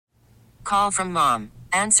Call from mom.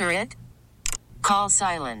 Answer it. Call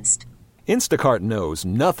silenced. Instacart knows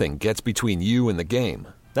nothing gets between you and the game.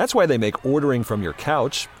 That's why they make ordering from your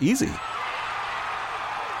couch easy.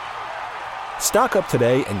 Stock up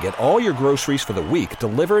today and get all your groceries for the week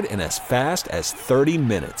delivered in as fast as 30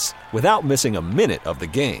 minutes without missing a minute of the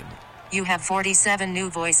game. You have 47 new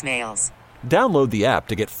voicemails. Download the app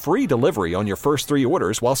to get free delivery on your first 3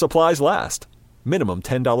 orders while supplies last. Minimum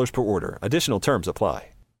 $10 per order. Additional terms apply.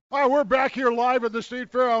 All right, we're back here live at the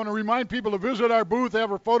State Fair. I want to remind people to visit our booth,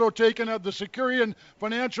 have a photo taken at the Securian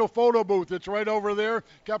Financial Photo Booth. It's right over there.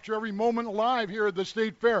 Capture every moment live here at the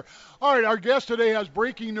State Fair. All right, our guest today has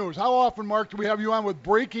breaking news. How often, Mark, do we have you on with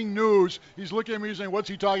breaking news? He's looking at me saying, what's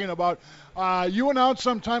he talking about? You announced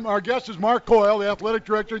sometime, our guest is Mark Coyle, the athletic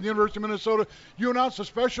director of the University of Minnesota. You announced a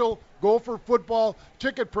special Gopher football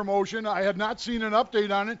ticket promotion. I had not seen an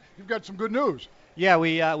update on it. You've got some good news. Yeah,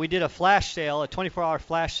 we did a flash sale, a 24-hour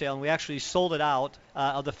flash sale, and we actually sold it out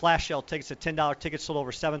of the flash sale tickets. The $10 tickets sold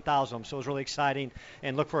over 7,000 of them, so it was really exciting.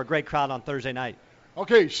 And look for a great crowd on Thursday night.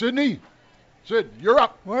 Okay, Sydney. Sid, you're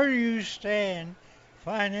up. Where do you stand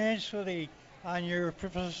financially on your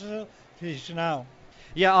facilities now?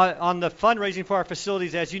 Yeah, on the fundraising for our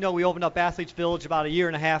facilities, as you know, we opened up Athletes Village about a year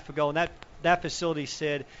and a half ago, and that facility,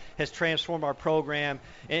 Sid, has transformed our program,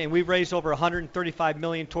 and we've raised over $135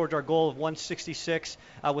 million towards our goal of 166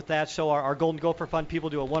 with that. So our Golden Gopher Fund people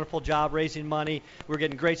do a wonderful job raising money. We're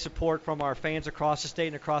getting great support from our fans across the state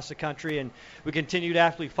and across the country, and we continue to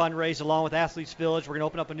actually fundraise along with Athletes Village. We're going to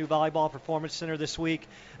open up a new volleyball performance center this week.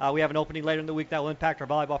 We have an opening later in the week that will impact our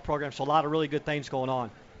volleyball program, so a lot of really good things going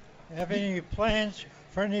on. Have any plans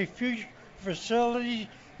for any future facilities?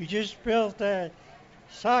 You just built that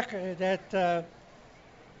soccer,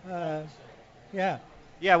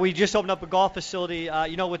 Yeah, we just opened up a golf facility.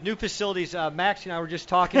 With new facilities, Max and I were just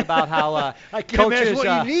talking about how I can't imagine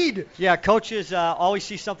what you need. Yeah, coaches always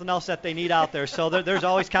see something else that they need out there. So there's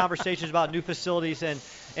always conversations about new facilities.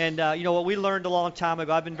 And what we learned a long time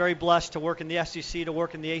ago, I've been very blessed to work in the SEC, to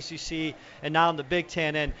work in the ACC, and now in the Big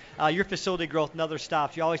Ten. And your facility growth never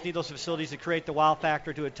stops. You always need those facilities to create the wow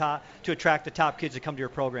factor to attract the top kids that come to your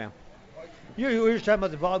program. You were just talking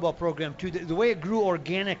about the volleyball program, too. The way it grew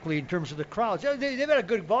organically in terms of the crowds. They've had a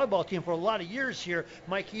good volleyball team for a lot of years here.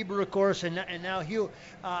 Mike Heber, of course, and now Hugh.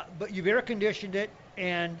 But you've air-conditioned it,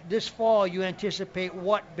 and this fall you anticipate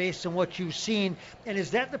what based on what you've seen? And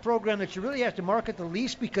is that the program that you really have to market the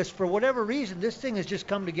least? Because for whatever reason, this thing has just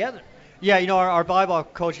come together. Yeah, our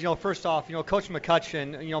volleyball coach, first off, Coach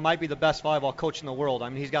McCutcheon, might be the best volleyball coach in the world. I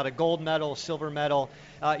mean, he's got a gold medal, silver medal.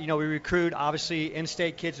 We recruit, obviously,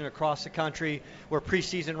 in-state kids and across the country. We're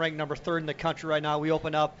preseason ranked number 3rd in the country right now. We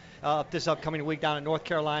open up this upcoming week down in North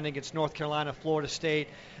Carolina against North Carolina, Florida State.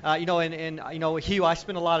 Hugh, I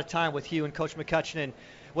spend a lot of time with Hugh and Coach McCutcheon, and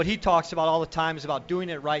what he talks about all the time is about doing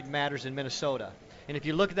it right matters in Minnesota. And if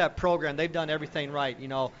you look at that program, they've done everything right,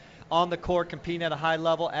 on the court, competing at a high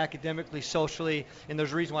level, academically, socially, and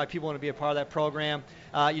there's a reason why people want to be a part of that program.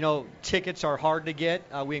 Tickets are hard to get.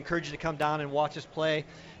 We encourage you to come down and watch us play.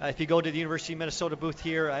 If you go to the University of Minnesota booth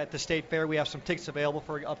here at the State Fair, we have some tickets available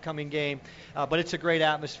for an upcoming game. But it's a great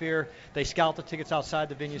atmosphere. They scout the tickets outside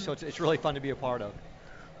the venue, so it's really fun to be a part of.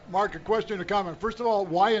 Mark, a question and a comment. First of all,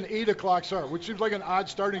 why an 8 o'clock start, which seems like an odd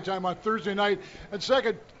starting time on Thursday night? And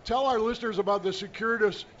second, tell our listeners about the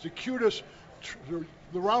circuitous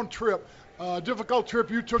the round trip, difficult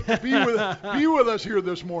trip you took to be with us here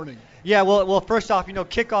this morning. Yeah, well, first off,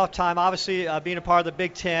 kickoff time, obviously being a part of the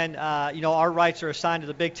Big Ten, our rights are assigned to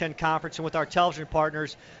the Big Ten Conference, and with our television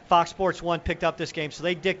partners, Fox Sports 1 picked up this game, so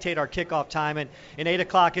they dictate our kickoff time, and 8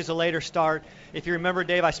 o'clock is a later start. If you remember,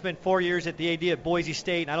 Dave, I spent 4 years at the AD at Boise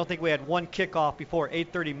State, and I don't think we had one kickoff before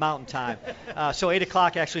 8:30 Mountain Time. So 8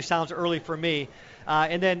 o'clock actually sounds early for me.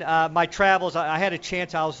 And then my travels, I had a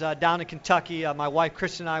chance. I was down in Kentucky. My wife,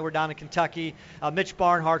 Kristen, and I were down in Kentucky. Mitch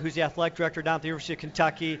Barnhart, who's the athletic director down at the University of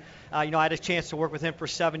Kentucky, I had a chance to work with him for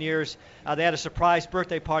 7 years. They had a surprise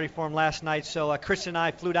birthday party for him last night. So Kristen and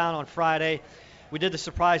I flew down on Friday. We did the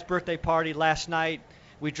surprise birthday party last night.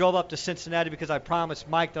 We drove up to Cincinnati because I promised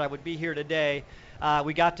Mike that I would be here today.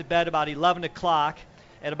 We got to bed about 11 o'clock.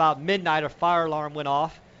 At about midnight, a fire alarm went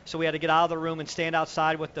off. So we had to get out of the room and stand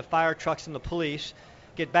outside with the fire trucks and the police.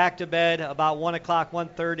 Get back to bed about 1 o'clock,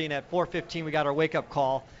 1:30, and at 4:15 we got our wake-up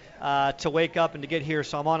call to wake up and to get here.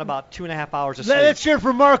 So I'm on about 2.5 hours of sleep. Let's hear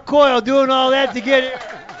from Mark Coyle doing all that to get here.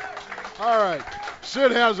 All right.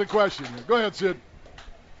 Sid has a question. Go ahead, Sid.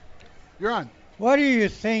 You're on. What do you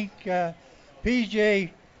think PJ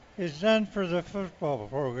has done for the football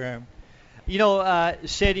program?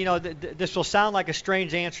 Sid, this will sound like a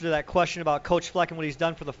strange answer to that question about Coach Fleck and what he's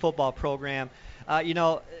done for the football program.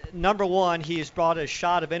 number one, he has brought a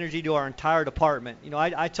shot of energy to our entire department.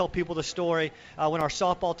 I tell people the story when our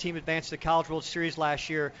softball team advanced to the College World Series last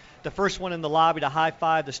year. The first one in the lobby to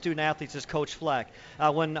high-five the student athletes is Coach Fleck.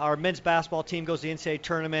 When our men's basketball team goes to the NCAA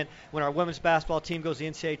tournament, when our women's basketball team goes to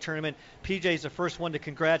the NCAA tournament, PJ is the first one to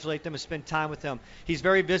congratulate them and spend time with them. He's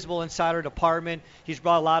very visible inside our department. He's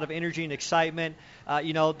brought a lot of energy and excitement.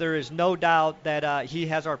 There is no doubt that he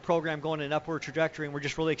has our program going in an upward trajectory, and we're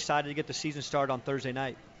just really excited to get the season started on Thursday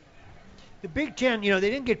night. The Big Ten, they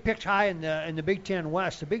didn't get picked high in the Big Ten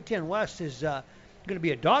West. The Big Ten West is going to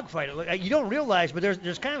be a dogfight. You don't realize, but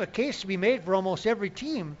there's kind of a case to be made for almost every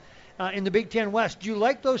team in the Big Ten West. Do you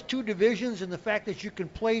like those two divisions and the fact that you can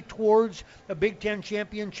play towards a Big Ten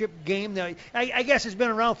championship game? Now, I guess it's been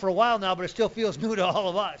around for a while now, but it still feels new to all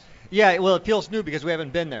of us. Yeah, well, it feels new because we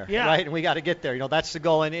haven't been there, yeah. Right? And we got to get there. That's the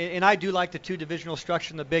goal. And I do like the two divisional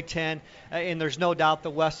structure in the Big Ten, and there's no doubt the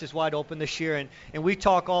West is wide open this year. And we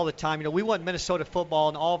talk all the time. We want Minnesota football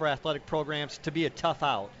and all of our athletic programs to be a tough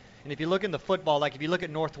out. And if you look in the football, like if you look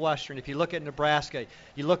at Northwestern, if you look at Nebraska,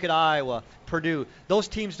 you look at Iowa, Purdue, those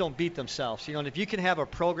teams don't beat themselves. And if you can have a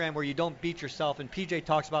program where you don't beat yourself, and PJ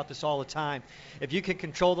talks about this all the time, if you can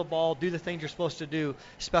control the ball, do the things you're supposed to do,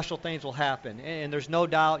 special things will happen. And there's no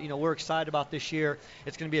doubt, we're excited about this year.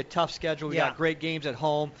 It's going to be a tough schedule. We got great games at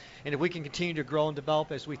home. And if we can continue to grow and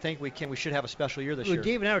develop as we think we can, we should have a special year this year.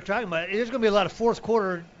 Dave and I were talking about it. There's going to be a lot of fourth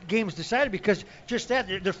quarter games decided because just that,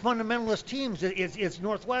 they're fundamentalist teams. It's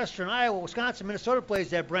Northwestern, Iowa, Wisconsin, Minnesota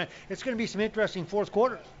plays that brand. It's going to be some interesting fourth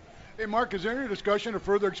quarters. Hey, Mark, is there any discussion of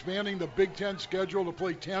further expanding the Big Ten schedule to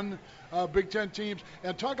play 10 Big Ten teams?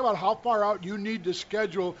 And talk about how far out you need to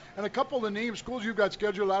schedule, and a couple of the names, schools you've got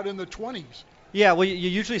scheduled out in the 20s. Yeah, well, you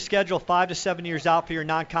usually schedule 5 to 7 years out for your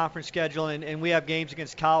non-conference schedule, and we have games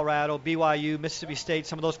against Colorado, BYU, Mississippi State,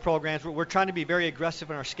 some of those programs. We're trying to be very aggressive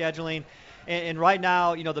in our scheduling. And right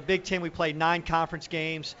now, the Big Ten, we play 9 conference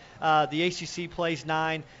games. The ACC plays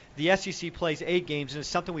 9. The SEC plays 8 games, and it's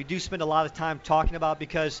something we do spend a lot of time talking about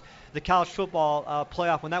because the college football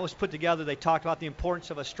playoff, when that was put together, they talked about the importance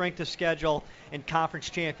of a strength of schedule and conference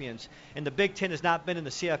champions. And the Big Ten has not been in the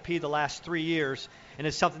CFP the last 3 years, and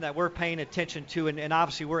it's something that we're paying attention to, and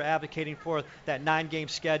obviously we're advocating for that 9-game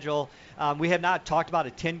schedule. We have not talked about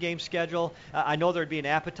a 10-game schedule. I know there'd be an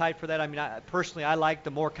appetite for that. I mean, personally, I like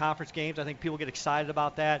the more conference games. I think people get excited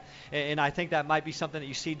about that, and I think that might be something that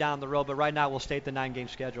you see down the road, but right now we'll stay at the 9-game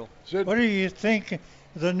schedule. What do you think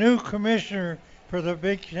the new commissioner for the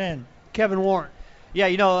Big Ten? Kevin Warren.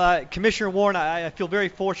 Yeah, Commissioner Warren, I feel very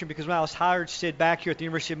fortunate because when I was hired, Sid, back here at the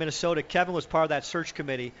University of Minnesota, Kevin was part of that search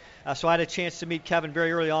committee. So I had a chance to meet Kevin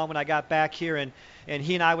very early on when I got back here, and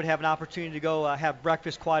he and I would have an opportunity to go have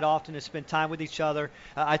breakfast quite often and spend time with each other.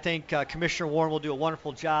 I think Commissioner Warren will do a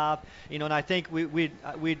wonderful job, and I think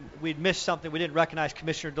we'd missed something. We didn't recognize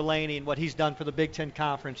Commissioner Delaney and what he's done for the Big Ten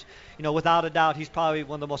Conference. Without a doubt, he's probably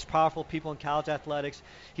one of the most powerful people in college athletics.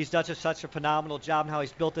 He's done such a phenomenal job in how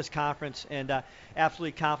he's built this conference, and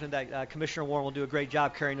absolutely confident that Commissioner Warren will do a great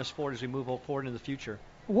job carrying us forward as we move forward into the future.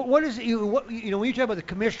 When you talk about the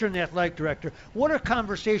commissioner and the athletic director, what are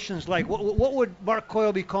conversations like? What would Mark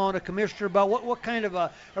Coyle be calling a commissioner about? What kind of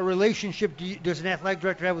a relationship does an athletic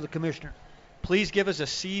director have with a commissioner? Please give us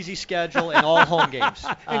a easy schedule and all home games.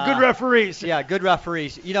 And good referees. Yeah, good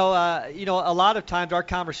referees. A lot of times our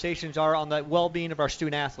conversations are on the well-being of our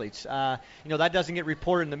student athletes. That doesn't get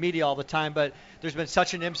reported in the media all the time, but there's been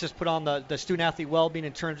such an emphasis put on the student athlete well-being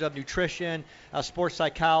in terms of nutrition, sports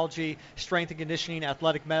psychology, strength and conditioning,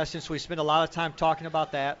 athletic medicine. So we spend a lot of time talking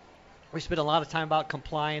about that. We spend a lot of time about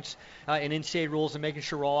compliance and NCAA rules and making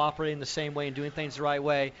sure we're all operating the same way and doing things the right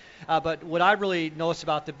way. But what I really noticed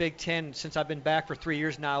about the Big Ten since I've been back for 3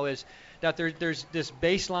 years now is that there's this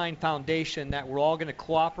baseline foundation that we're all going to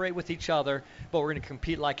cooperate with each other, but we're going to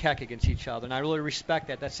compete like heck against each other. And I really respect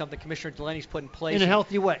that. That's something Commissioner Delaney's put in place. In a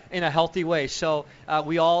healthy way. In a healthy way. So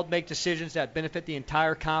we all make decisions that benefit the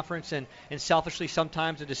entire conference, and selfishly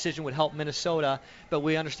sometimes a decision would help Minnesota, but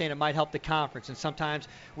we understand it might help the conference. And sometimes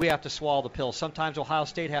we have to swallow the pill. Sometimes Ohio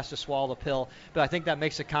State has to swallow the pill. But I think that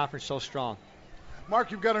makes the conference so strong.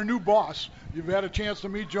 Mark, you've got a new boss. You've had a chance to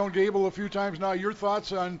meet Joan Gable a few times now. Your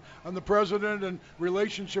thoughts on the president and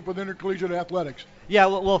relationship with intercollegiate athletics? Yeah,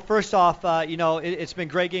 well, first off, it's been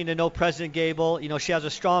great getting to know President Gable. She has a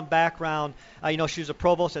strong background. She was a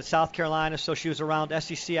provost at South Carolina, so she was around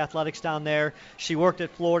SEC athletics down there. She worked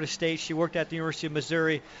at Florida State. She worked at the University of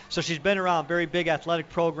Missouri. So she's been around very big athletic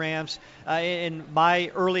programs. And my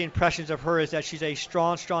early impressions of her is that she's a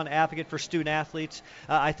strong advocate for student athletes.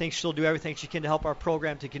 I think she'll do everything she can to help our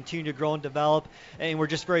program to continue to grow and develop, and we're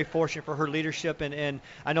just very fortunate for her leadership. And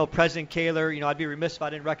I know President Kaler, I'd be remiss if I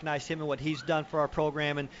didn't recognize him and what he's done for our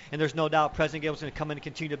program, and there's no doubt President Gable's going to come in and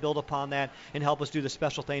continue to build upon that and help us do the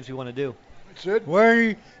special things we want to do. Sid?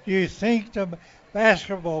 Where do you think the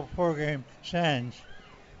basketball program stands?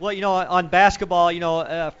 Well, on basketball,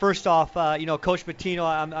 first off, Coach Bettino,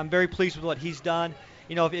 I'm very pleased with what he's done.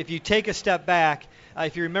 If you take a step back,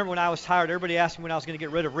 if you remember when I was hired, everybody asked me when I was going to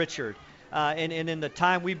get rid of Richard. And in the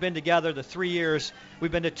time we've been together, the 3 years,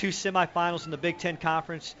 we've been to 2 semifinals in the Big Ten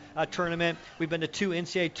Conference tournament. We've been to 2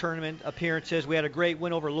 NCAA tournament appearances. We had a great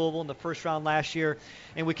win over Louisville in the first round last year,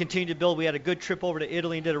 and we continue to build. We had a good trip over to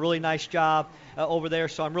Italy and did a really nice job over there.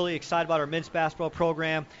 So I'm really excited about our men's basketball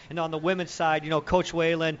program. And on the women's side, Coach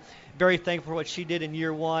Whalen, very thankful for what she did in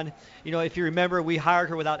year one. If you remember, we hired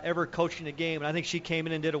her without ever coaching a game, and I think she came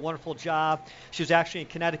in and did a wonderful job. She was actually in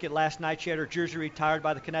Connecticut last night. She had her jersey retired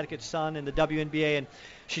by the Connecticut Sun in the WNBA, and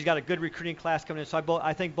she's got a good recruiting class coming in. So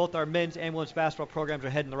I think both our men's and women's basketball programs are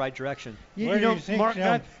heading in the right direction. What do you think,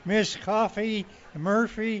 Mark, Miss Coffey,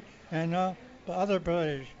 Murphy, and the other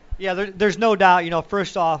players? Yeah, there's no doubt.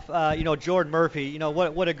 First off, Jordan Murphy.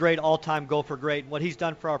 What a great all-time Gopher great. What he's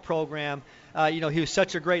done for our program. He was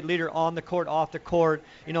such a great leader on the court, off the court.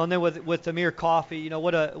 And then with Amir Coffey,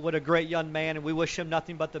 what a great young man, and we wish him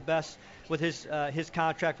nothing but the best with his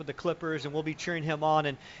contract with the Clippers, and we'll be cheering him on.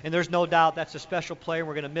 And there's no doubt that's a special player, and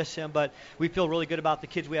we're going to miss him. But we feel really good about the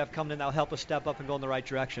kids we have coming in that will help us step up and go in the right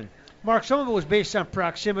direction. Mark, some of it was based on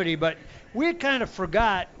proximity, but we kind of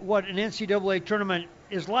forgot what an NCAA tournament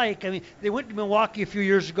is like. I mean, they went to Milwaukee a few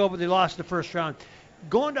years ago, but they lost the first round.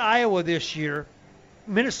 Going to Iowa this year,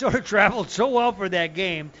 Minnesota traveled so well for that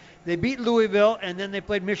game. They beat Louisville, and then they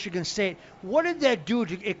played Michigan State. What did that do?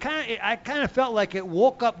 I kind of felt like it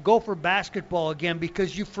woke up Gopher basketball again,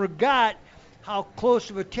 because you forgot how close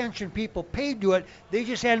of attention people paid to it. They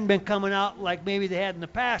just hadn't been coming out like maybe they had in the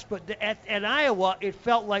past. But at Iowa, it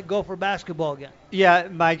felt like Gopher basketball again. Yeah,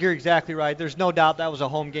 Mike, you're exactly right. There's no doubt that was a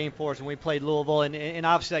home game for us when we played Louisville, and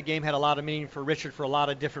obviously that game had a lot of meaning for Richard for a lot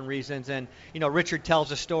of different reasons. And Richard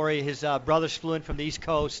tells a story. His brothers flew in from the East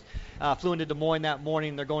Coast, flew into Des Moines that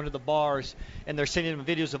morning. They're going to the bars, and they're sending him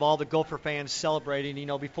videos of all the Gopher fans celebrating,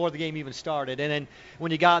 before the game even started. And then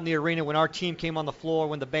when you got in the arena, when our team came on the floor,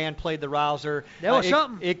 when the band played the Rouser, that was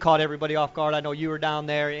something. It caught everybody off guard. I know you were down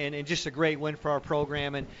there, and just a great win for our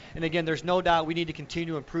program. And again, there's no doubt we need to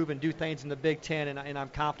continue to improve and do things in the Big Ten, and I'm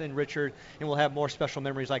confident in Richard, and we'll have more special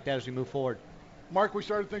memories like that as we move forward. Mark, we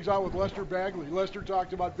started things out with Lester Bagley. Lester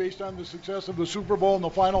talked about, based on the success of the Super Bowl and the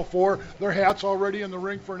Final Four, their hat's already in the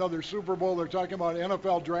ring for another Super Bowl. They're talking about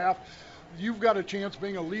NFL draft. You've got a chance,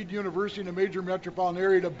 being a lead university in a major metropolitan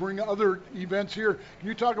area, to bring other events here. Can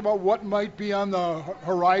you talk about what might be on the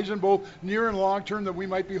horizon, both near and long term, that we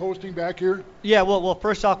might be hosting back here? Yeah, well,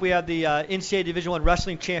 first off, we have the NCAA Division I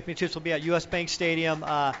Wrestling Championships will be at US Bank Stadium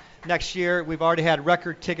next year. We've already had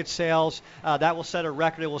record ticket sales. That will set a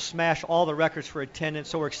record. It will smash all the records for attendance,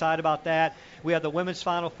 so we're excited about that. We have the Women's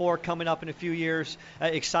Final Four coming up in a few years.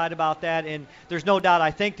 Excited about that. And there's no doubt,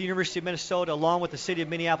 I think the University of Minnesota, along with the city of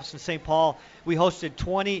Minneapolis and St. Paul, we hosted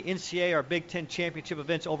 20 NCAA or Big Ten championship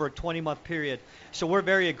events over a 20-month period. So we're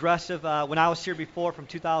very aggressive. When I was here before, from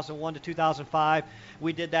 2001 to 2005,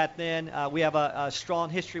 we did that then. We have a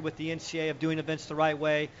strong history with the NCAA of doing events the right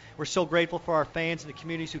way. We're so grateful for our fans and the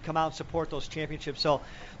communities who come out and support those championships. So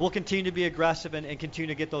we'll continue to be aggressive and continue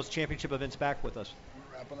to get those championship events back with us.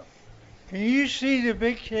 Wrapping up. Can you see the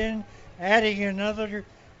Big Ten adding another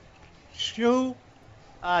school?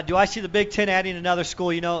 Do I see the Big Ten adding another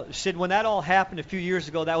school? Sid, when that all happened a few years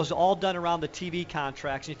ago, that was all done around the TV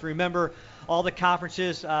contracts. And if you remember, all the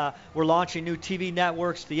conferences were launching new TV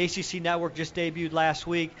networks. The ACC network just debuted last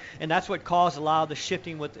week, and that's what caused a lot of the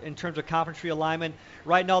shifting in terms of conference realignment.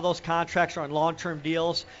 Right now, those contracts are on long-term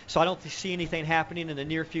deals, so I don't see anything happening in the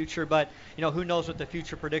near future. But who knows what the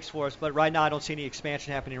future predicts for us? But right now, I don't see any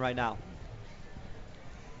expansion happening right now.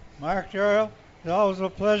 Mark Coyle, it's always a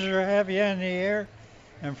pleasure to have you on the air.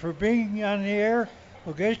 And for being on the air,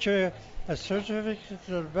 we'll get you a certificate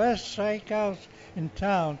to the best steakhouse in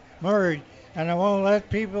town, Murray. And I want to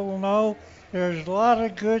let people know there's a lot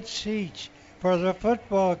of good seats for the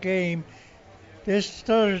football game this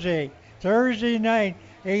Thursday. Thursday night,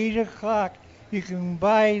 8 o'clock, you can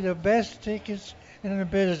buy the best tickets in the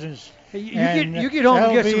business. You get home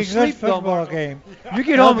and get some sleep, football game. You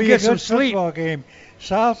get home and get some sleep. Football game.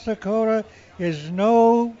 South Dakota is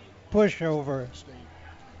no pushover.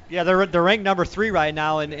 Yeah, they're ranked number 3 right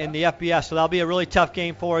now in the FBS, so that'll be a really tough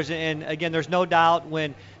game for us. And again, there's no doubt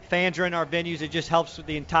when fans are in our venues, it just helps with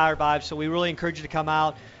the entire vibe. So we really encourage you to come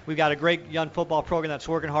out. We've got a great young football program that's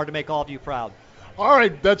working hard to make all of you proud. All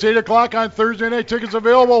right, that's 8 o'clock on Thursday night. Tickets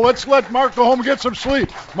available. Let's let Mark go home and get some sleep.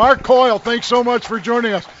 Mark Coyle, thanks so much for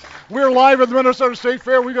joining us. We're live at the Minnesota State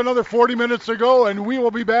Fair. We've got another 40 minutes to go, and we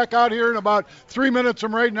will be back out here in about 3 minutes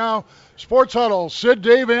from right now. Sports Huddle, Sid,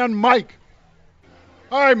 Dave, and Mike.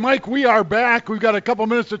 All right, Mike, we are back. We've got a couple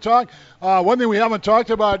minutes to talk. One thing we haven't talked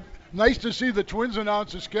about, nice to see the Twins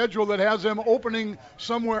announce a schedule that has them opening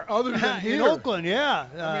somewhere other than here. In Oakland,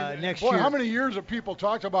 yeah, next year. How many years have people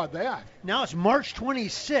talked about that? Now it's March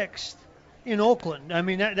 26th in Oakland. I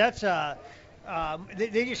mean, that's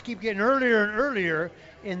they just keep getting earlier and earlier,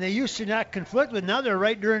 and they used to not conflict with. Now they're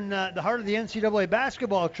right during the heart of the NCAA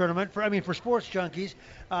basketball tournament for sports junkies.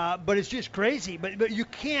 But it's just crazy. But you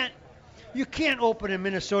can't open in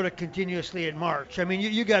Minnesota continuously in March. I mean,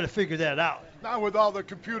 you got to figure that out. Not with all the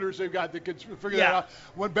computers they've got, they could figure that out.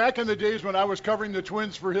 When back in the days when I was covering the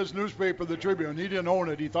Twins for his newspaper, the Tribune, he didn't own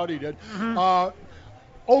it. He thought he did. Mm-hmm.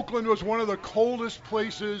 Oakland was one of the coldest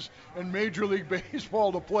places in Major League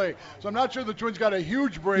Baseball to play. So I'm not sure the Twins got a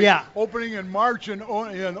huge break opening in March in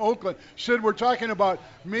Oakland. Sid, we're talking about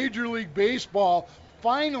Major League Baseball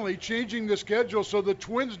finally changing the schedule so the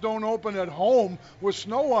Twins don't open at home with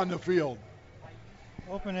snow on the field.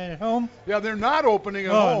 Open at home? Yeah, they're not opening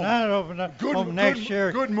at home. No, not open at home next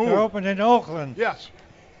year. Good move. They're open in Oakland. Yes.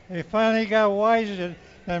 They finally got wise to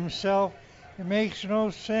themselves. It makes no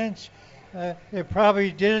sense. They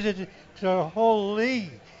probably did it to the whole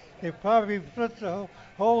league. They probably flipped the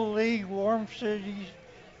whole league, warm cities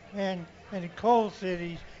and cold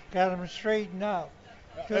cities, got them straightened out.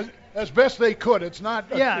 As best they could. It's not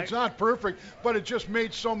perfect, but it just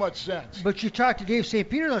made so much sense. But you talk to Dave St.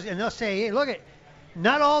 Peter, and they'll say, hey, look,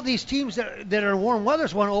 not all these teams that are warm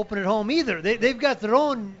weathers want to open at home either. They've got their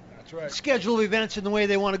own schedule of events and the way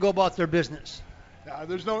they want to go about their business.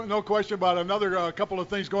 There's no question about it. Another couple of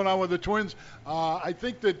things going on with the Twins. I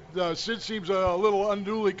think that Sid seems a little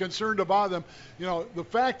unduly concerned about them. You know, the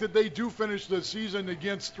fact that they do finish the season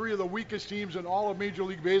against three of the weakest teams in all of Major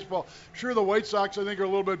League Baseball. Sure, the White Sox, I think, are a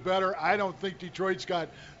little bit better. I don't think Detroit's got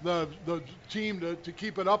the team to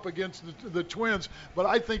keep it up against the Twins. But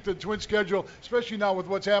I think the Twins schedule, especially now with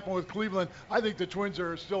what's happened with Cleveland, I think the Twins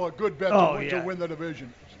are still a good bet to win the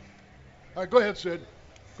division. All right, go ahead, Sid.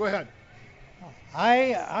 Go ahead.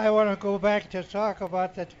 I want to go back to talk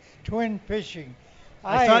about the Twin pitching.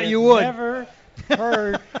 I thought you would.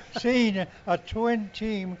 Never seen a Twin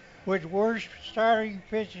team with worse starting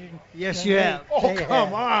pitching. Yes, you have. Oh,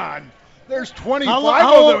 come on. There's 25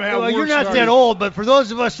 how of them have well, worse you're not starting. that old, but for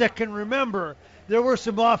those of us that can remember, there were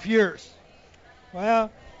some off years.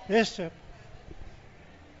 Well, they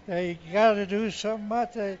got to do something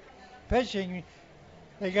about the pitching.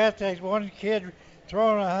 They got that one kid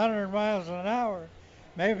throwing 100 miles an hour.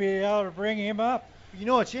 Maybe they ought to bring him up. You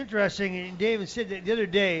know, it's interesting, and David said that the other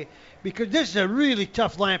day, because this is a really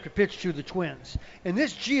tough lineup to pitch to the Twins. And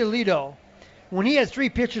this Giolito, when he had three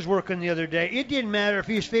pitchers working the other day, it didn't matter if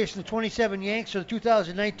he was facing the 27 Yanks or the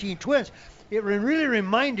 2019 Twins. It really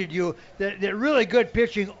reminded you that really good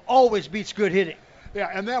pitching always beats good hitting. Yeah,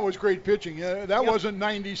 and that was great pitching. That wasn't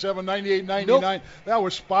 97, 98, 99. Nope. That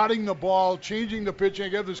was spotting the ball, changing the pitching. I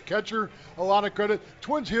give this catcher a lot of credit.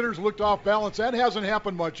 Twins hitters looked off balance. That hasn't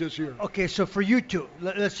happened much this year. Okay, so for you two,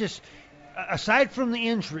 let's just, aside from the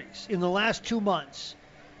injuries in the last 2 months,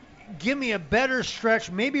 give me a better stretch,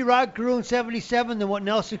 maybe Rod Carew in 77 than what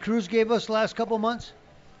Nelson Cruz gave us the last couple months?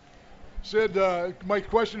 Sid, my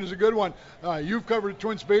question is a good one. You've covered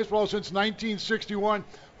Twins baseball since 1961.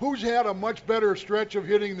 Who's had a much better stretch of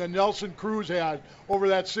hitting than Nelson Cruz had over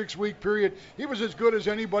that 6-week period? He was as good as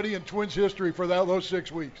anybody in Twins history for those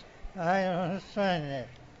 6 weeks. I don't understand that.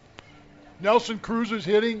 Nelson Cruz's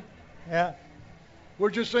hitting? Yeah. We're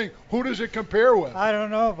just saying, who does it compare with? I don't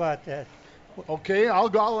know about that. Okay,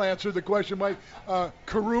 I'll answer the question, Mike.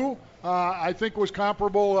 Carew, I think, was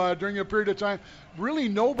comparable during a period of time. Really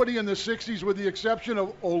nobody in the 60s with the exception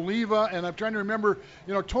of Oliva, and I'm trying to remember,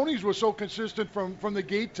 Tony's was so consistent from the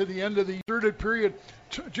gate to the end of the inserted period.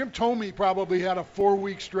 Jim Thome probably had a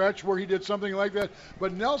 4-week stretch where he did something like that.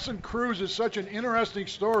 But Nelson Cruz is such an interesting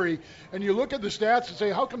story, and you look at the stats and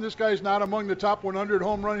say, how come this guy's not among the top 100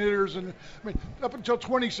 home run hitters? And I mean, up until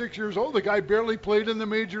 26 years old, the guy barely played in the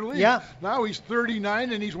major league. Yeah. Now he's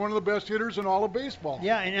 39, and he's one of the best hitters in all of baseball.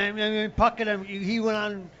 Yeah, and I mean, Puckett, he went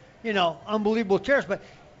on, unbelievable tears. But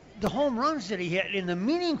the home runs that he hit and the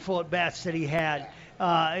meaningful at-bats that he had,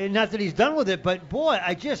 Not that he's done with it, but boy,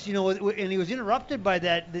 I just, and he was interrupted by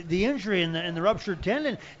the injury and the ruptured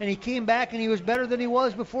tendon, and he came back and he was better than he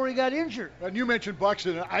was before he got injured. And you mentioned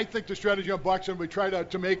Buxton. I think the strategy on Buxton, we try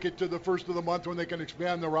to make it to the first of the month when they can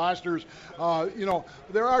expand the rosters.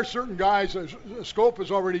 There are certain guys. Scope has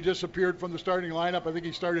already disappeared from the starting lineup. I think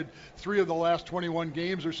he started 3 of the last 21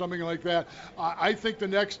 games or something like that. I think the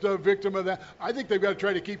next victim of that, I think they've got to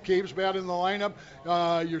try to keep Caves Bat in the lineup.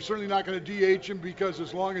 You're certainly not going to DH him because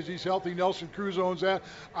as long as he's healthy, Nelson Cruz owns that.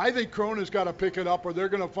 I think Cronin's got to pick it up, or they're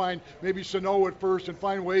going to find maybe Sano at first and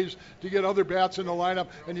find ways to get other bats in the lineup.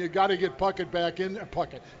 And you got to get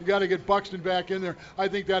You got to get Buxton back in there. I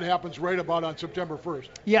think that happens right about on September 1st.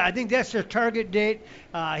 Yeah, I think that's their target date.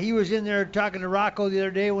 He was in there talking to Rocco the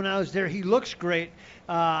other day when I was there. He looks great.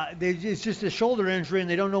 It's just a shoulder injury, and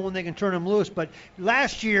they don't know when they can turn him loose. But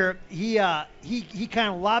last year, he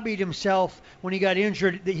kind of lobbied himself when he got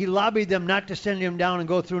injured. He lobbied them not to send him down and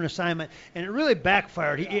go through an assignment, and it really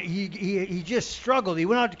backfired. He just struggled. He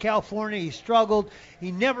went out to California. He struggled.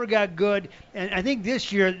 He never got good. And I think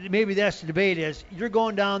this year, maybe that's the debate is you're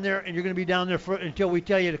going down there, and you're going to be down there until we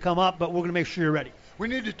tell you to come up, but we're going to make sure you're ready. We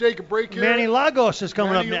need to take a break here. Manny Lagos is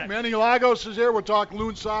coming up next. Manny Lagos is here. We'll talk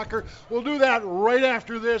Loon Soccer. We'll do that right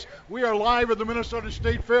after this. We are live at the Minnesota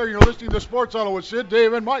State Fair. You're listening to Sports Huddle with Sid,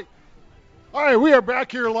 Dave, and Mike. All right, we are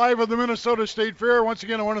back here live at the Minnesota State Fair. Once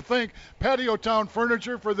again, I want to thank Patio Town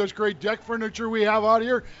Furniture for this great deck furniture we have out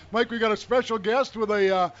here. Mike, we got a special guest with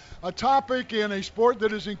a topic and a sport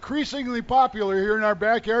that is increasingly popular here in our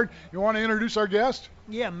backyard. You want to introduce our guest?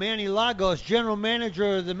 Yeah, Manny Lagos, General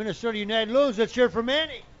Manager of the Minnesota United Loons. Let's hear it for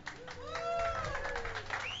Manny.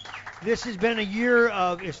 This has been a year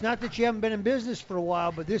of, it's not that you haven't been in business for a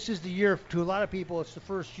while, but this is the year, to a lot of people, it's the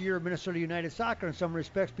first year of Minnesota United Soccer in some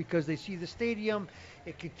respects because they see the stadium.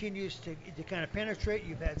 It continues to kind of penetrate.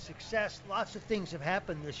 You've had success. Lots of things have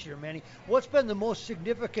happened this year, Manny. What's been the most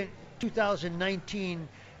significant 2019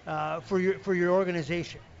 for your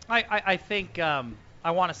organization? I think I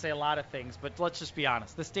want to say a lot of things, but let's just be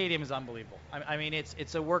honest. The stadium is unbelievable. I mean,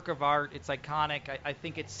 it's a work of art. It's iconic. I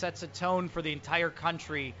think it sets a tone for the entire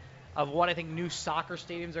country of what I think new soccer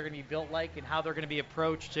stadiums are going to be built like and how they're going to be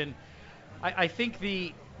approached. And I think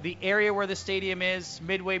the area where the stadium is,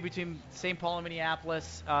 midway between St. Paul and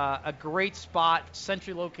Minneapolis, a great spot,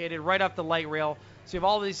 centrally located, right off the light rail. So you have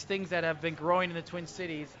all these things that have been growing in the Twin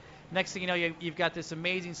Cities. Next thing you know, you've got this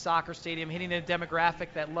amazing soccer stadium hitting a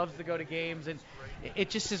demographic that loves to go to games, and it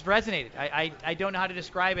just has resonated. I don't know how to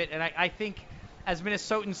describe it, and I think as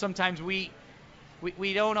Minnesotans sometimes we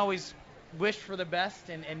don't always wish for the best,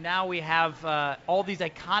 and now we have all these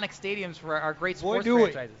iconic stadiums for our great sports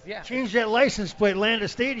franchises. Yeah. Change that license plate, Land of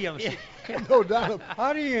Stadiums. Yeah. No doubt.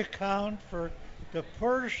 How do you account for the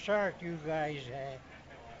poor start you guys had?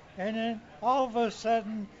 And then all of a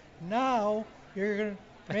sudden, now you're going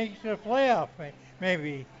to make the playoff,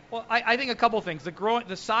 maybe. Well, I think a couple things.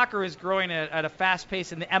 The soccer is growing at a fast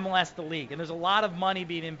pace in the MLS, the league, and there's a lot of money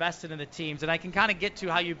being invested in the teams, and I can kind of get to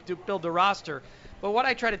how you build the roster. But what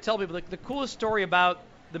I try to tell people, the coolest story about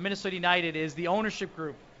the Minnesota United is the ownership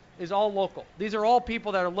group is all local. These are all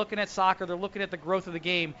people that are looking at soccer, they're looking at the growth of the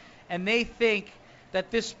game, and they think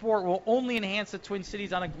that this sport will only enhance the Twin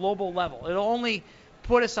Cities on a global level. It'll only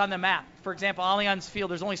put us on the map. For example, Allianz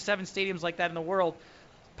Field, there's only 7 stadiums like that in the world.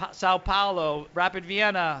 Sao Paulo, Rapid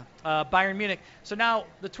Vienna, Bayern Munich. So now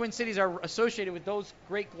the Twin Cities are associated with those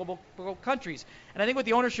great global countries. And I think what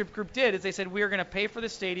the ownership group did is they said, we are going to pay for the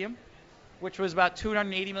stadium, which was about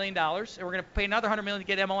 $280 million, and we're going to pay another $100 million to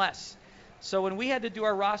get MLS. So when we had to do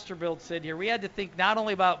our roster build, Sid, here, we had to think not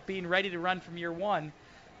only about being ready to run from year one,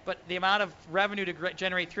 but the amount of revenue to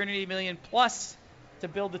generate $380 million plus to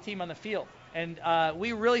build the team on the field. And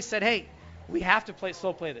we really said, hey, we have to play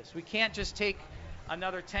this. We can't just take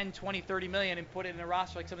another 10, 20, 30 million and put it in a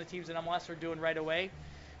roster like some of the teams in MLS are doing right away.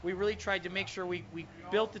 We really tried to make sure we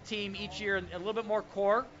built the team each year a little bit more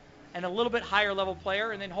core and a little bit higher level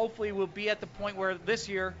player, and then hopefully we'll be at the point where this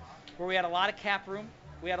year where we had a lot of cap room,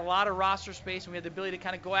 we had a lot of roster space, and we had the ability to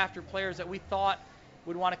kind of go after players that we thought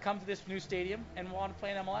would want to come to this new stadium and want to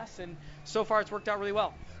play in MLS, and so far it's worked out really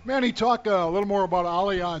well. Manny, talk a little more about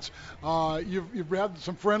Allianz. You've had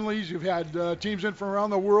some friendlies. You've had teams in from around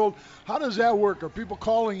the world. How does that work? Are people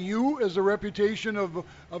calling you as the reputation of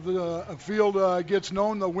the field gets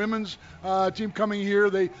known? The women's team coming here,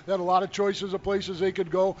 they had a lot of choices of places they could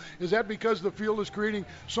go. Is that because the field is creating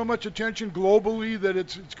so much attention globally that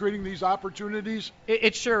it's creating these opportunities?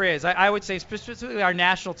 It sure is. I would say specifically our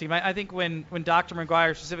national team. I think when Dr.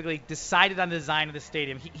 McGuire specifically decided on the design of the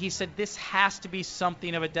stadium, he said this has to be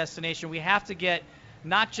something of a destination. We have to get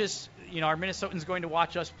not just our Minnesotans going to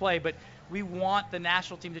watch us play, but we want the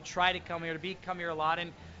national team to try to come here, to come here a lot.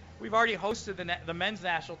 And we've already hosted the men's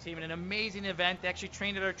national team in an amazing event. They actually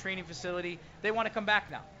trained at our training facility. They want to come back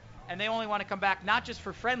now. And they only want to come back not just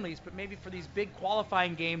for friendlies, but maybe for these big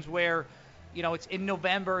qualifying games where, it's in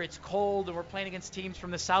November, it's cold, and we're playing against teams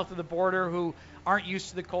from the south of the border who aren't used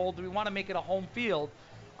to the cold. We want to make it a home field.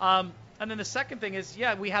 And then the second thing is,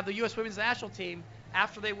 we have the U.S. women's national team.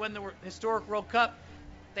 After they win the historic World Cup,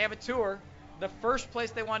 they have a tour. The first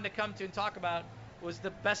place they wanted to come to and talk about was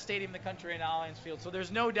the best stadium in the country in Allianz Field. So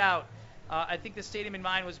there's no doubt. I think the stadium in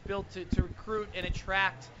mind was built to recruit and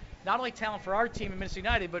attract not only talent for our team in Minnesota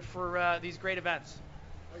United, but for these great events.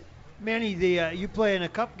 Manny, you play in a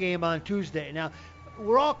cup game on Tuesday. Now,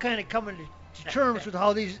 we're all kind of coming to terms with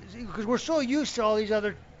how these, because we're so used to all these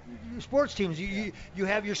other sports teams. You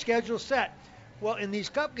have your schedule set. Well, in these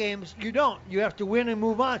cup games, you don't. You have to win and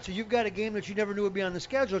move on. So you've got a game that you never knew would be on the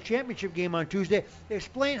schedule, championship game on Tuesday.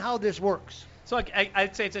 Explain how this works. So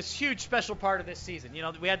I'd say it's a huge special part of this season.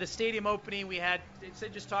 We had the stadium opening. We had,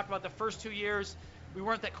 Sid just talked about the first 2 years. We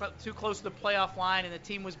weren't too close to the playoff line, and the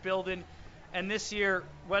team was building. And this year,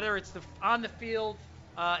 whether it's on the field,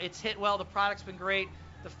 it's hit well. The product's been great.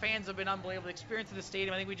 The fans have been unbelievable. The experience of the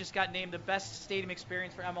stadium, I think we just got named the best stadium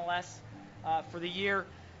experience for MLS for the year.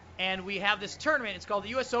 And we have this tournament. It's called the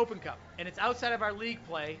U.S. Open Cup, and it's outside of our league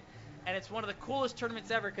play. And it's one of the coolest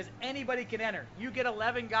tournaments ever because anybody can enter. You get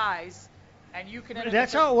 11 guys, and you can enter.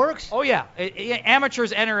 That's how it works? Oh, yeah.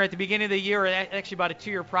 Amateurs enter at the beginning of the year, actually about a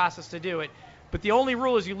 2-year process to do it. But the only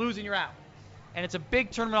rule is you lose and you're out. And it's a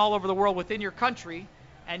big tournament all over the world within your country.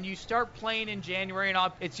 And you start playing in January,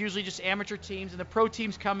 and it's usually just amateur teams, and the pro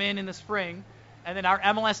teams come in the spring, and then our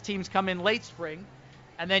MLS teams come in late spring.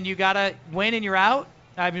 And then you got to win and you're out.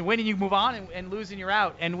 Win and you move on, and lose and you're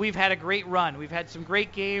out. And we've had a great run. We've had some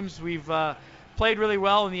great games. We've played really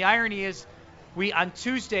well. And the irony is, on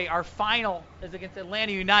Tuesday, our final is against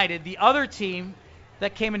Atlanta United, the other team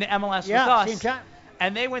that came into MLS with us. Same time.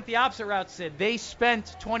 And they went the opposite route, Sid. They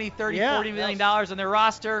spent $20, $30, $40 million on their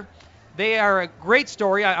roster. They are a great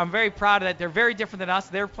story. I'm very proud of that. They're very different than us.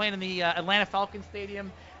 They're playing in the Atlanta Falcons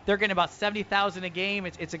Stadium. They're getting about 70,000 a game.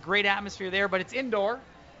 It's a great atmosphere there, but it's indoor.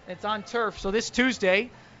 It's on turf. So this Tuesday,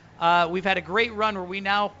 we've had a great run where we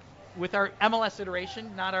now, with our MLS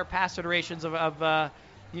iteration, not our past iterations of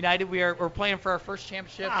United, we're playing for our first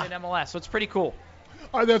championship in MLS. So it's pretty cool.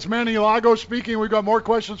 All right, that's Manny Lagos speaking. We've got more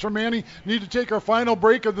questions from Manny. Need to take our final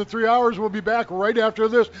break of the 3 hours. We'll be back right after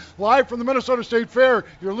this. Live from the Minnesota State Fair,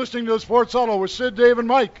 you're listening to the Sports Huddle with Sid, Dave, and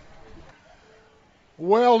Mike.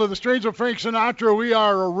 Well, to the strains of Frank Sinatra, we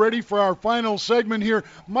are ready for our final segment here.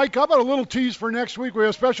 Mike, how about a little tease for next week? We have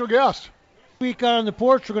a special guest. Week on the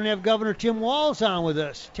porch, we're going to have Governor Tim Walz on with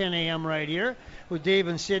us, 10 a.m. right here. With Dave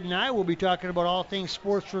and Sid and I, we'll be talking about all things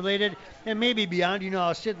sports related and maybe beyond. You know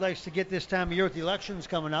how Sid likes to get this time of year with the elections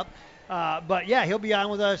coming up. But yeah, he'll be on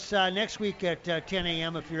with us next week at 10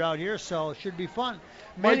 a.m. if you're out here, so it should be fun.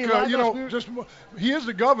 Mike, he is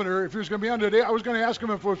the governor. If he was going to be on today, I was going to ask him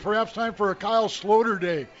if it was perhaps time for a Kyle Sloter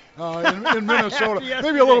day in Minnesota. Yes,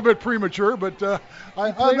 maybe a little bit premature, but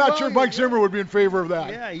I'm not sure Mike Zimmer would be in favor of that.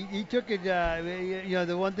 Yeah, he took it.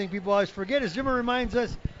 The one thing people always forget is Zimmer reminds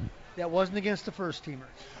us that wasn't against the first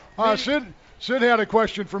teamers. Sid had a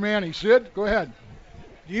question for Manny. Sid, go ahead.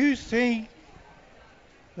 Do you think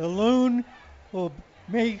the Loon will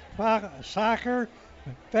make soccer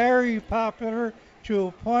very popular to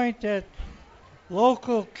a point that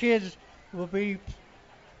local kids will be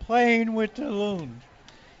playing with the Loons?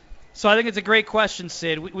 So I think it's a great question,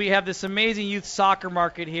 Sid. We have this amazing youth soccer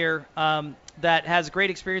market here that has great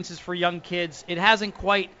experiences for young kids. It hasn't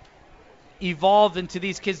quite evolved into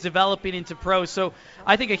these kids developing into pros. So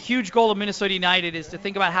I think a huge goal of Minnesota United is to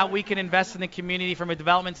think about how we can invest in the community from a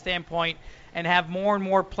development standpoint and have more and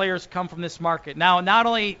more players come from this market. Now, not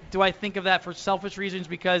only do I think of that for selfish reasons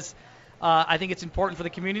because I think it's important for the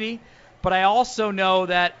community, but I also know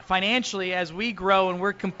that financially as we grow and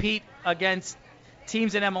we compete against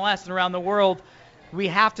teams in MLS and around the world, we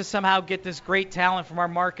have to somehow get this great talent from our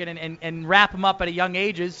market and wrap them up at a young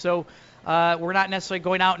ages. So we're not necessarily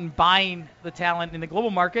going out and buying the talent in the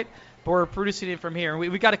global market, but we're producing it from here.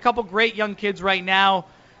 We've got a couple great young kids right now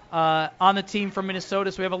on the team from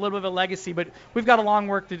Minnesota, so we have a little bit of a legacy, but we've got a lot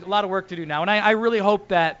of work to do now. And I really hope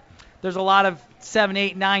that there's a lot of 7,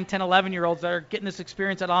 8, 9, 10, 11-year-olds that are getting this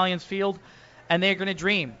experience at Allianz Field, and they're going to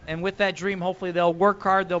dream. And with that dream, hopefully they'll work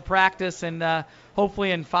hard, they'll practice, and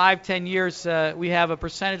hopefully in 5, 10 years we have a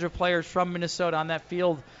percentage of players from Minnesota on that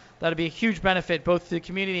field. That'll be a huge benefit both to the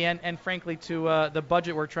community and frankly, to the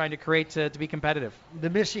budget we're trying to create to be competitive. The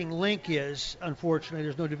missing link is, unfortunately,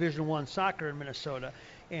 there's no Division I soccer in Minnesota.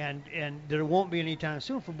 and there won't be any time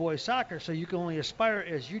soon for boys soccer, so you can only aspire,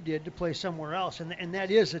 as you did, to play somewhere else, and that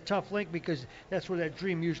is a tough link because that's where that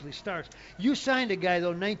dream usually starts. You signed a guy,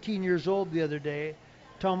 though, 19 years old the other day,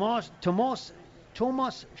 Tomas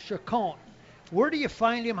Chacon. Where do you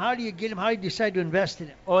find him? How do you get him? How do you decide to invest in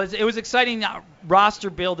him? Well, it was exciting roster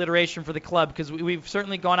build iteration for the club because we've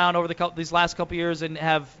certainly gone out over these last couple years and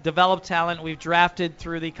have developed talent. We've drafted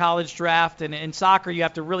through the college draft, and in soccer you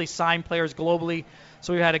have to really sign players globally.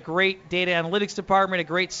 So we've had a great data analytics department, a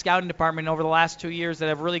great scouting department over the last 2 years that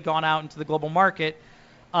have really gone out into the global market.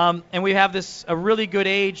 And we have a really good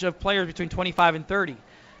age of players between 25 and 30.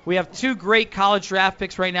 We have 2 great college draft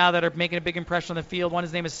picks right now that are making a big impression on the field. One,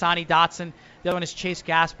 his name is Sonny Dotson. The other one is Chase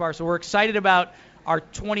Gaspar. So we're excited about our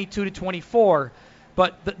 22 to 24.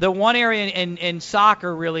 But the one area in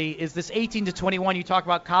soccer really is this 18 to 21. You talk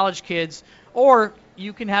about college kids, or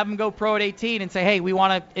you can have them go pro at 18 and say, hey, we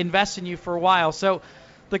want to invest in you for a while. So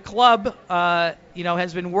the club,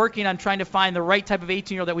 has been working on trying to find the right type of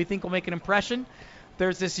 18-year-old that we think will make an impression.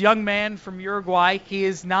 There's this young man from Uruguay. He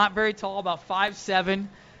is not very tall, about 5'7",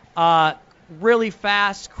 really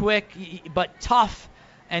fast, quick, but tough,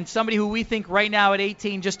 and somebody who we think right now at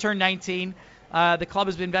 18, just turned 19. The club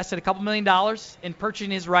has invested a couple $1 million in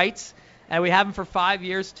purchasing his rights, and we have him for 5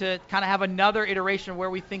 years to kind of have another iteration of where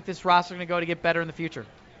we think this roster is going to go to get better in the future.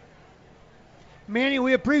 Manny,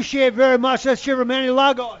 we appreciate it very much. Let's cheer for Manny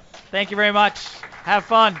Lagos. Thank you very much. Have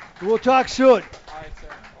fun. We'll talk soon.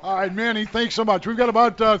 All right, Manny, thanks so much. We've got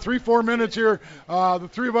about 3-4 minutes here. The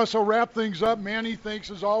three of us will wrap things up. Manny, thanks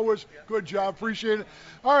as always. Good job. Appreciate it.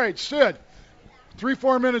 All right, Sid,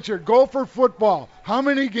 3-4 minutes here. Gopher football. How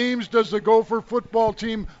many games does the Gopher football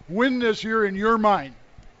team win this year in your mind?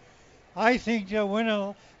 I think they'll win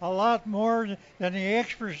a lot more than the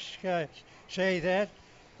experts say that.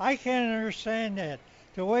 I can't understand that.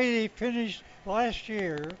 The way they finished last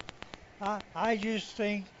year, I just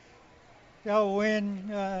think they'll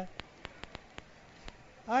win,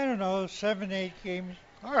 7-8 games.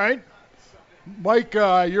 All right. Mike,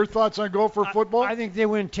 your thoughts on Gopher football? I think they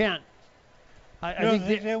win 10. I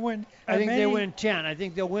think they win. I think they win 10. I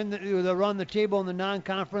think they'll win. They'll run the table in the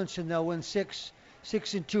non-conference, and they'll win 6-2.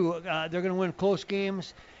 They're going to win close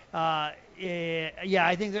games. I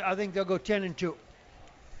think they'll go 10-2.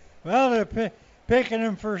 Well, they're picking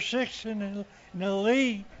them for 6th in the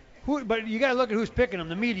league. But you got to look at who's picking them.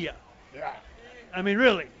 The media. Yeah. I mean,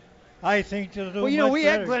 really. I think they'll do we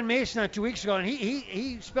better. had Glenn Mason on 2 weeks ago, and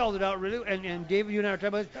he spelled it out really. And David, you and I were talking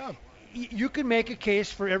about it. Yeah. You can make a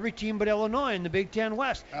case for every team but Illinois in the Big Ten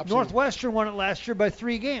West. Absolutely. Northwestern won it last year by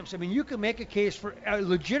 3 games. I mean, you can make a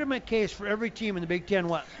legitimate case for every team in the Big Ten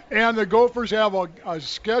West. And the Gophers have a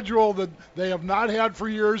schedule that they have not had for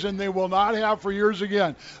years, and they will not have for years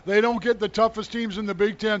again. They don't get the toughest teams in the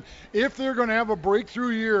Big Ten. If they're going to have a breakthrough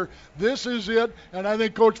year, this is it. And I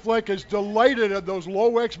think Coach Fleck is delighted at those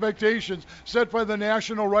low expectations set by the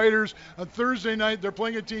national writers. On Thursday night, they're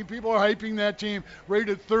playing a team. People are hyping that team,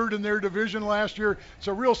 rated 3rd in their division last year. It's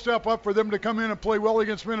a real step up for them to come in and play well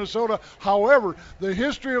against Minnesota. However, the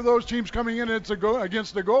history of those teams coming in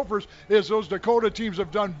against the Gophers is those Dakota teams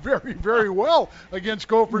have done very, very well against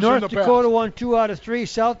Gophers in the past. North Dakota won 2 out of 3.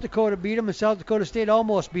 South Dakota beat them, and South Dakota State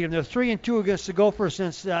almost beat them. They're 3-2 against the Gophers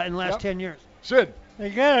since in the last 10 years. Sid. They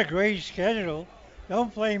got a great schedule.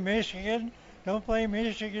 Don't play Michigan. Don't play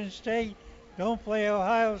Michigan State. Don't play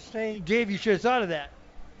Ohio State. Dave, you should have thought of that.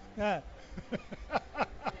 Yeah.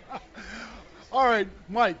 All right,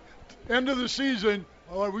 Mike, end of the season.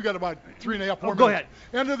 We got about 3.5 more minutes. Go ahead.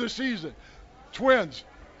 End of the season. Twins,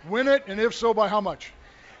 win it, and if so, by how much?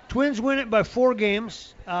 Twins win it by 4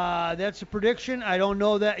 games. That's a prediction. I don't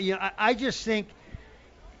know that. I just think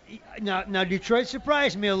now Detroit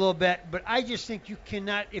surprised me a little bit, but I just think you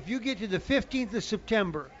cannot. If you get to the 15th of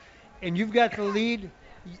September and you've got the lead,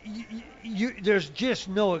 there's just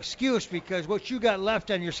no excuse, because what you got left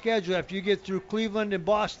on your schedule after you get through Cleveland and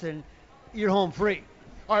Boston, you're home free.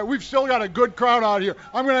 All right, we've still got a good crowd out here.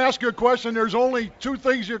 I'm going to ask you a question. There's only 2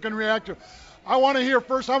 things you can react to. I want to hear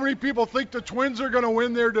first how many people think the Twins are going to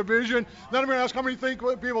win their division. Then I'm going to ask how many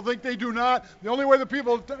people think they do not. The only way the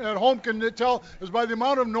people at home can tell is by the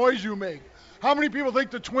amount of noise you make. How many people think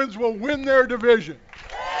the Twins will win their division?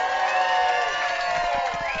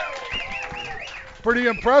 Pretty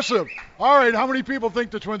impressive. All right, how many people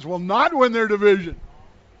think the Twins will not win their division?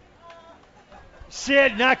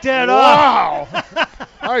 Sid, knock that off. Wow.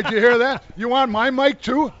 All right, you hear that? You want my mic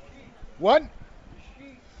too? What?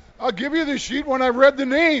 I'll give you the sheet when I've read the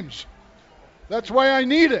names. That's why I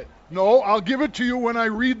need it. No, I'll give it to you when I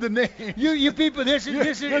read the name. You people, this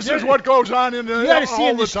is what goes on in the You got to see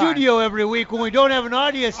in the time. studio every week when we don't have an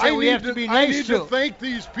audience that we have to be nice I need to thank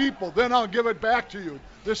these people. Then I'll give it back to you.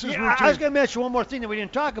 This is routine. I was going to mention one more thing that we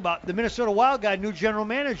didn't talk about. The Minnesota Wild got a new general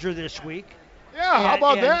manager this week. Yeah, how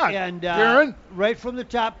about that? And Garen? Right from the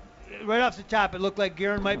top, right off the top, it looked like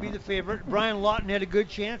Garen might be the favorite. Brian Lawton had a good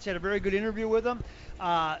chance, had a very good interview with him.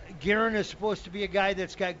 Garen is supposed to be a guy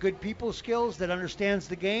that's got good people skills, that understands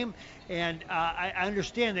the game, and I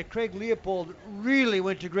understand that Craig Leopold really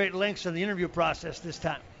went to great lengths in the interview process this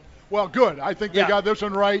time. Well, good. I think they got this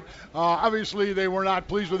one right. Obviously, they were not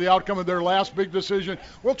pleased with the outcome of their last big decision.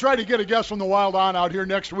 We'll try to get a guest from the Wild on out here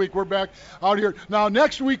next week. We're back out here. Now,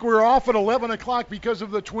 next week we're off at 11 o'clock because of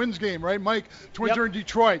the Twins game, right, Mike? Twins are in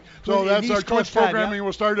Detroit. So that's our Twins programming.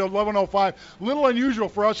 We'll start at 11:05. A little unusual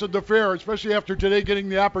for us at the fair, especially after today getting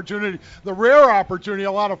the opportunity, the rare opportunity,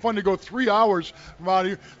 a lot of fun to go 3 hours from out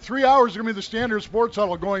here. 3 hours is going to be the standard Sports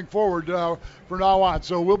Huddle going forward from now on.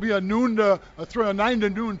 So we'll be a 9 to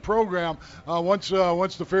noon program once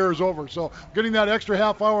the fair is over. So getting that extra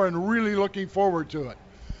half hour and really looking forward to it.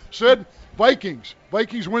 Sid, Vikings.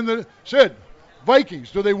 Vikings win the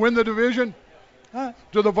Vikings. Do they win the division? Huh?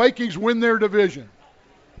 Do the Vikings win their division?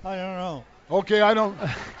 I don't know. Okay, I don't.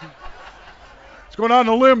 It's going on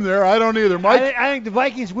a limb there. I don't either. Mike? I think the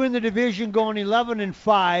Vikings win the division going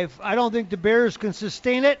 11-5. I don't think the Bears can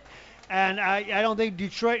sustain it, and I don't think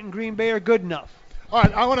Detroit and Green Bay are good enough. All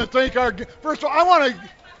right, I want to thank our. First of all, I want to.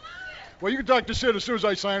 Well, you can talk to Sid as soon as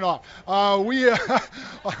I sign off. We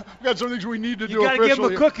got some things we need to do officially. You got to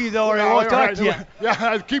give him a cookie, though, or he won't talk to you.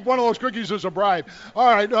 Yeah, keep one of those cookies as a bribe.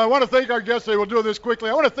 All right, I want to thank our guests. They will do this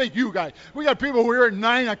quickly. I want to thank you guys. We got people who are here at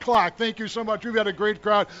 9 o'clock. Thank you so much. We've had a great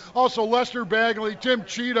crowd. Also, Lester Bagley, Tim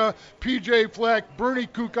Cheetah, PJ Fleck, Bernie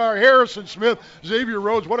Kukar, Harrison Smith, Xavier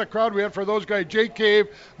Rhodes. What a crowd we had for those guys. Jake Cave,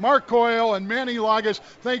 Mark Coyle, and Manny Lagos.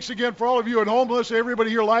 Thanks again for all of you at home. Listen,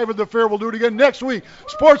 everybody here live at the fair. We'll do it again next week.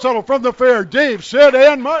 Sports Huddle from the fair. Dave, Sid,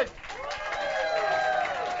 and Mike.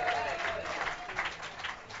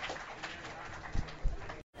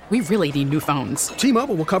 We really need new phones.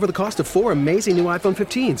 T-Mobile will cover the cost of 4 amazing new iPhone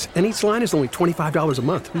 15s, and each line is only $25 a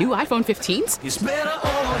month. New iPhone 15s? It's better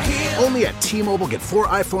over here. Only at T-Mobile, get 4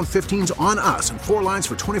 iPhone 15s on us and 4 lines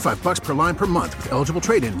for $25 per line per month with eligible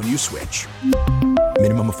trade-in when you switch.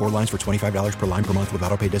 Minimum of 4 lines for $25 per line per month with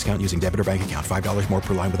autopay discount using debit or bank account. $5 more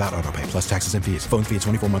per line without autopay, plus taxes and fees. Phone fee at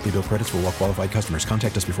 24 monthly bill credits for well-qualified customers.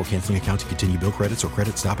 Contact us before canceling account to continue bill credits or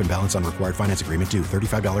credit stop and balance on required finance agreement due.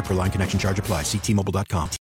 $35 per line connection charge applies. See T-Mobile.com.